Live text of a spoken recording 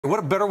What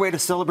a better way to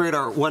celebrate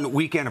our 1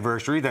 week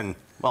anniversary than,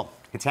 well,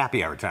 it's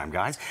happy hour time,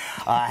 guys.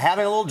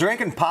 Having a little drink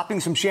and popping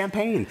some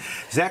champagne.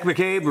 Zach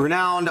McCabe,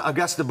 renowned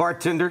Augusta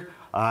bartender.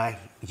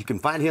 You can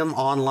find him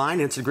online,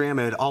 Instagram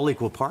at All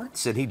Equal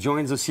Parts, and he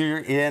joins us here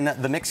in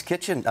the Mixed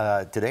Kitchen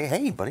today.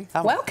 Hey, buddy.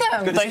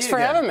 Welcome. Thanks for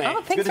having me.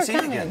 Oh, thanks for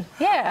coming.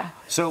 Yeah.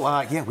 So,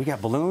 yeah, we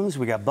got balloons,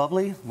 we got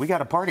bubbly, we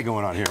got a party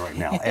going on here right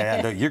now.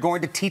 And you're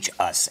going to teach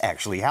us,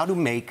 actually, how to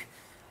make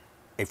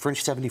a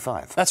French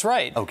 75. That's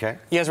right. Okay.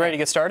 You guys ready to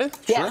get started?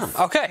 Yes.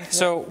 Sure. Okay,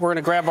 so we're going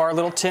to grab our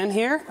little tin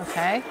here.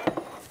 Okay.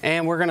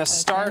 And we're going to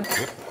start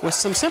with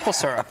some simple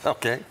syrup.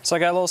 Okay. So I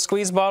got a little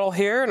squeeze bottle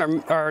here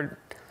and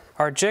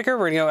our jigger.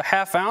 We're going to go a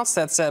 ½ ounce.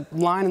 That's that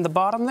line in the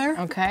bottom there.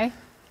 Okay.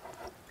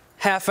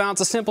 ½ ounce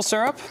of simple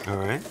syrup. All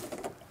right.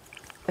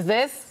 Is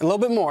this? A little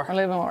bit more. A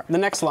little bit more. The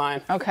next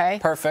line. Okay.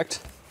 Perfect.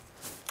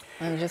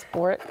 Let me just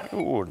pour it.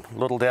 Ooh,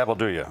 little dab will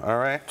do you. All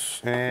right.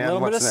 And A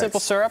little bit of simple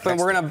syrup, and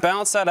we're going to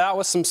balance that out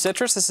with some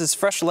citrus. This is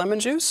fresh lemon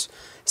juice.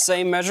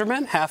 Same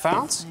measurement, ½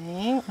 ounce.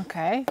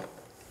 Okay.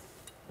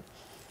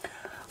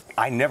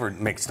 I never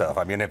make stuff.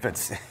 I mean, if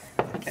it's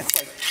like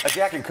a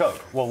Jack and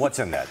Coke, well, what's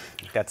in that?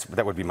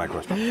 That would be my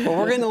question. Well,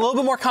 we're getting a little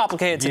bit more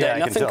complicated today. Yeah, I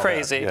can Nothing tell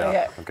crazy. that.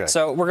 Yeah. Okay.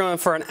 So we're going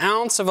for 1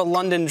 ounce of a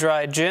London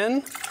dry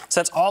gin. So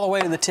that's all the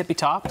way to the tippy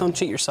top. Don't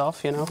cheat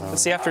yourself, you know.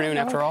 It's the afternoon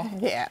after all.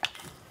 Yeah.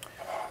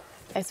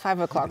 It's 5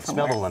 o'clock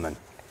Smell somewhere. the lemon.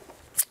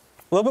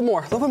 A little bit more.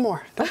 A little bit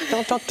more. Don't If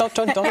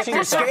cheat you're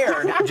yourself.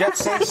 scared, just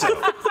say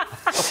so.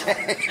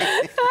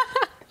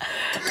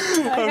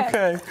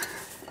 Okay.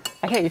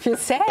 Okay, if you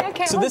say,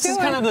 okay, So this is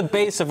kind of the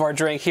base of our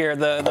drink here,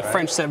 the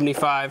French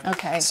 75.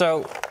 Okay.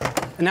 So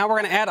now we're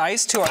going to add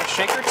ice to our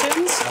shaker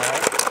tins. All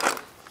right.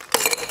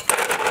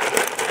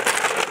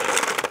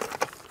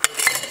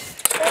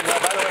 And, by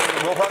the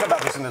way, we'll talk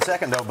about this in a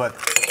second, though, but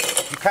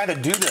you kind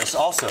of do this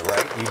also,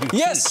 right? You do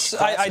Yes,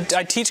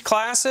 I teach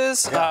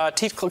classes, Yeah.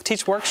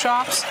 teach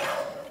workshops.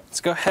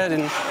 Let's go ahead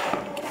and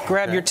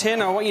grab your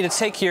tin. I want you to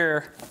take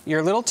your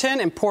little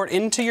tin and pour it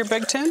into your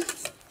big tin,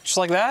 just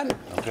like that.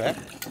 Okay.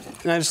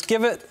 And I just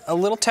give it a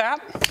little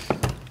tap.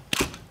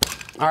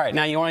 All right,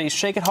 now you want to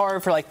shake it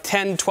hard for like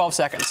 10, 12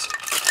 seconds.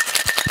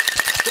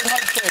 Good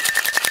hard shake.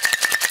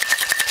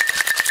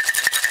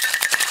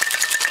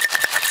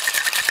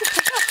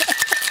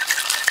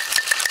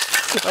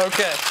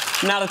 Okay,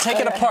 now to take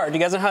it apart. Do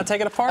you guys know how to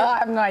take it apart? I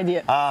have no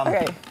idea.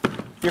 Okay.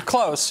 You're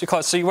close. You're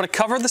close. So you want to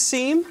cover the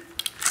seam.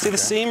 See the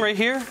seam right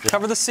here? Yeah.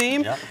 Cover the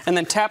seam, and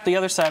then tap the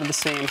other side of the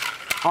seam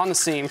on the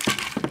seam.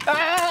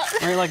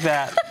 Right like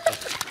that.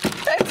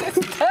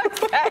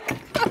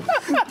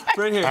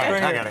 Right here. Right,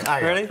 right I here.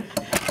 got it. Ready?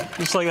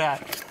 Just like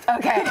that.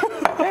 Okay.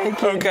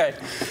 Thank you. Okay.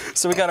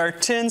 So we got our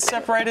tin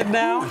separated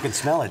now. You can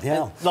smell it,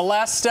 yeah. The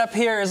last step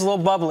here is a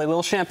little bubbly, a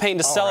little champagne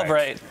to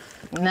celebrate.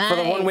 Nice. For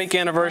the 1 week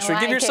anniversary.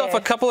 Give yourself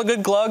a couple of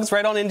good glugs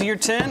right on into your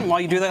tin.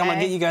 While you do that, I'm going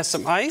to get you guys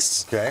some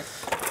ice. Okay.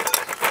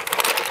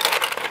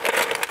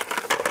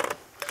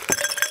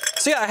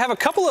 So yeah, I have a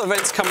couple of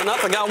events coming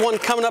up. I got one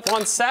coming up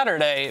on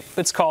Saturday.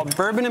 It's called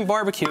Bourbon and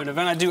Barbecue, an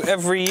event I do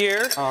every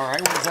year. All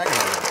right, what is that going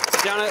to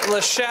be? Down at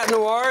Le Chat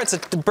Noir, it's a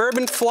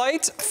bourbon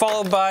flight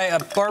followed by a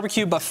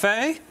barbecue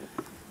buffet.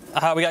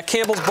 We got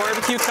Campbell's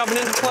Barbecue coming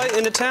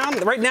into town.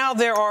 Right now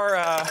there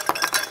are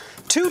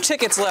 2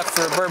 tickets left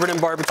for Bourbon and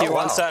Barbecue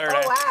on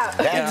Saturday. Oh, wow.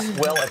 That's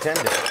well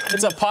attended.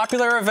 It's a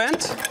popular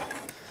event.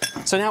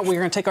 So now we're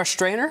going to take our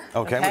strainer.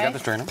 Okay, we got the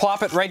strainer.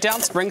 Plop it right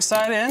down spring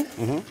side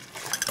in.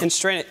 And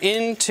strain it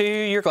into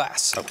your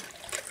glass.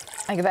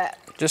 Like that.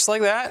 Just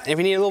like that. If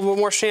you need a little bit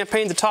more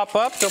champagne to top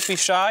up, don't be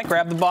shy.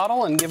 Grab the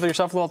bottle and give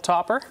yourself a little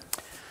topper.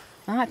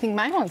 Oh, I think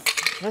mine was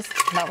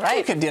about right.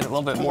 You could get a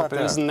little bit more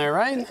booze in there,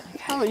 right?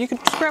 Oh, you could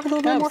just grab a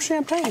little bit more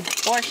champagne.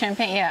 Or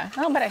champagne, yeah.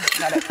 Oh, but I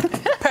got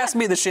it. Pass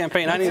me the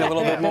champagne. I need a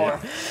little bit more.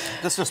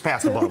 Let's just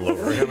pass the bottle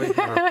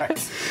over. All right.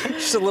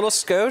 Just a little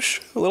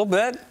skosh, a little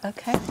bit.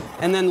 Okay.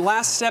 And then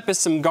last step is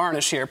some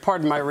garnish here.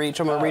 Pardon my reach.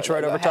 I'm going to reach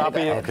right over top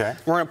of you. Okay.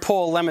 We're going to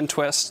pull a lemon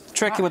twist. The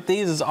trick with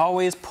these is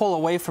always pull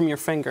away from your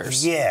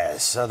fingers.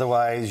 Yes,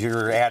 otherwise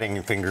you're adding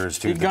your fingers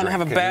to the drink. You're going to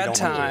have a bad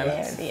time.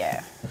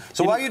 Yeah.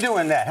 So while you're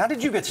doing that, how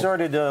did you get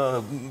started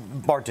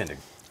bartending?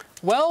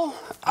 Well,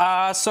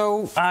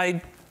 so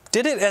I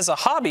did it as a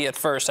hobby at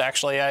first,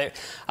 actually.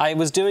 I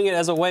was doing it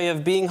as a way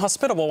of being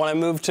hospitable when I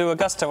moved to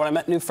Augusta. When I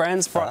met new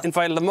friends,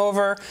 invited them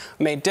over,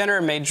 made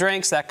dinner, made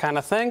drinks, that kind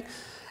of thing.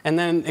 And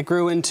then it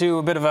grew into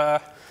a bit of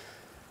a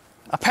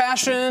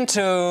passion,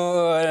 to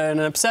an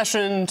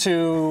obsession,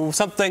 to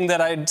something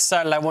that I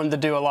decided I wanted to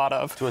do a lot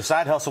of. To a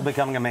side hustle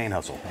becoming a main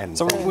hustle. And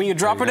So when you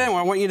drop it in, what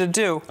I want you to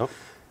do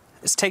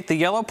is take the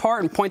yellow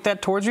part and point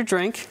that towards your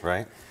drink.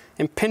 Right.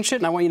 And pinch it,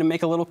 and I want you to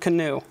make a little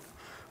canoe.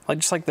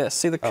 Just like this.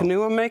 See the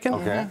canoe I'm making?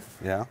 Okay,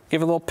 yeah.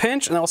 Give it a little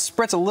pinch, and I'll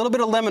spritz a little bit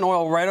of lemon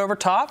oil right over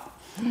top,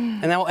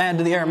 and that will add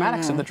to the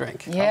aromatics of the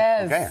drink.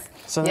 Yes. Okay.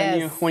 So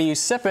then when you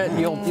sip it,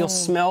 you'll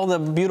smell the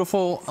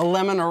beautiful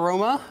lemon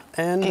aroma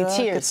and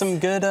get some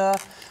good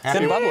good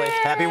bubbly.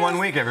 Happy 1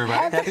 week,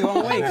 everybody. Happy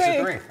 1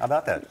 week. How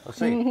about that? Let's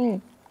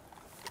see.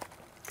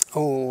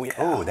 Oh, yeah.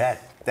 Oh,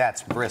 that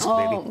That's brisk,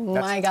 Oh, baby.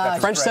 my gosh.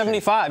 French refreshing.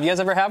 75. You guys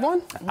ever have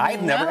one?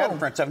 I've never No. had a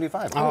French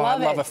 75. Oh, I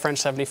love love it. a French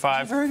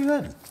 75. Very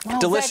good. Well,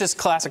 Delicious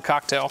classic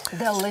cocktail.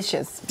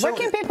 Delicious. Where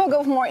can people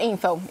go for more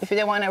info if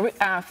they want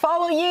to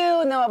follow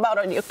you, know about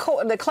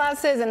the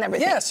classes and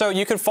everything? Yeah, so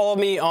you can follow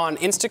me on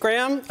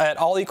Instagram at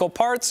All Equal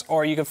Parts,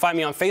 or you can find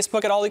me on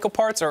Facebook at All Equal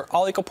Parts or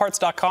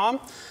allequalparts.com.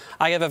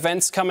 I have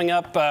events coming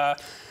up.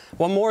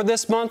 One more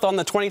this month on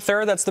the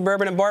 23rd. That's the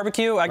Bourbon and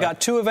Barbecue. I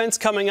got 2 events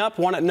coming up.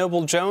 One at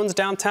Noble Jones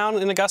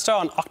downtown in Augusta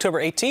on October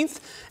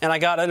 18th, and I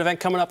got an event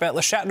coming up at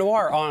Le Chat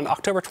Noir on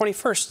October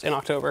 21st in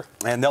October.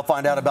 And they'll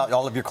find out about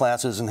all of your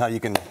classes and how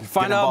you can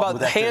Find out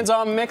about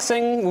hands-on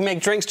mixing. We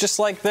make drinks just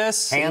like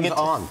this.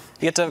 Hands-on. You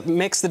get to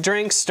mix the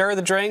drinks, stir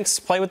the drinks,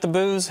 play with the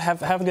booze,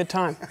 have a good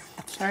time.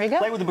 There you go.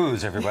 Play with the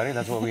booze, everybody.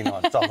 That's what we know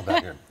it's all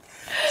about here.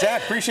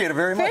 Zach, appreciate it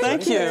very much.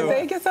 Thank you.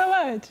 Thank you so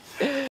much.